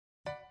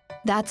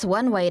That's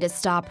one way to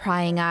stop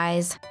prying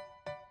eyes.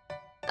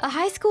 A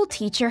high school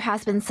teacher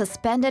has been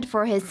suspended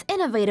for his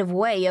innovative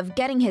way of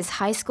getting his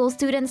high school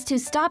students to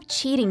stop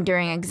cheating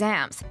during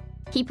exams.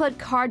 He put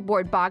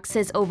cardboard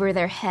boxes over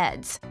their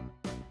heads.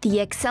 The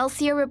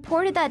Excelsior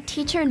reported that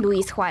teacher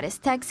Luis Juarez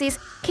Texis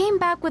came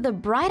back with a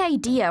bright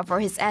idea for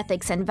his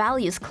ethics and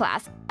values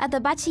class at the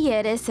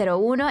Bachilleres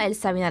 01 El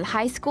Sabinal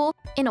High School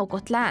in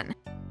OCOTLAN.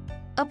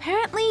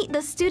 Apparently,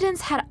 the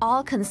students had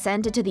all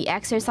consented to the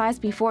exercise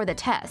before the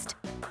test.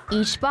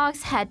 Each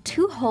box had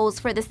 2 holes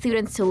for the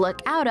students to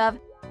look out of,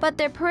 but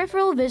their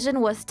peripheral vision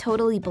was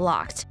totally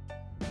blocked.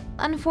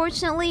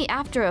 Unfortunately,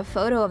 after a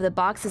photo of the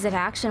boxes in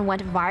action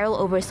went viral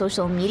over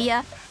social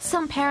media,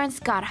 some parents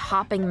got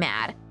hopping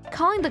mad,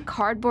 calling the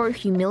cardboard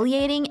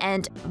humiliating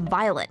and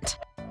violent.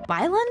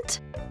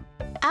 Violent?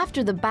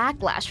 After the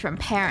backlash from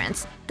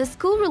parents, the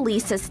school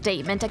released a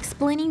statement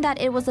explaining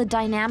that it was a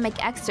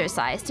dynamic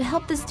exercise to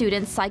help the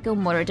students'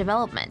 psychomotor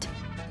development.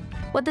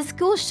 What the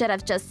school should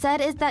have just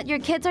said is that your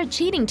kids are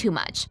cheating too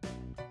much.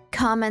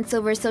 Comments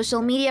over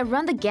social media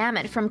run the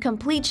gamut from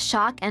complete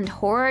shock and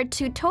horror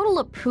to total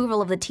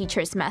approval of the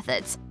teacher's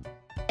methods.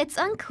 It's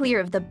unclear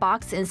if the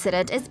box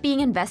incident is being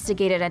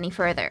investigated any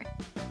further.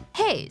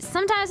 Hey,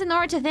 sometimes in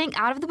order to think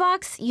out of the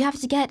box, you have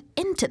to get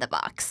into the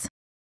box.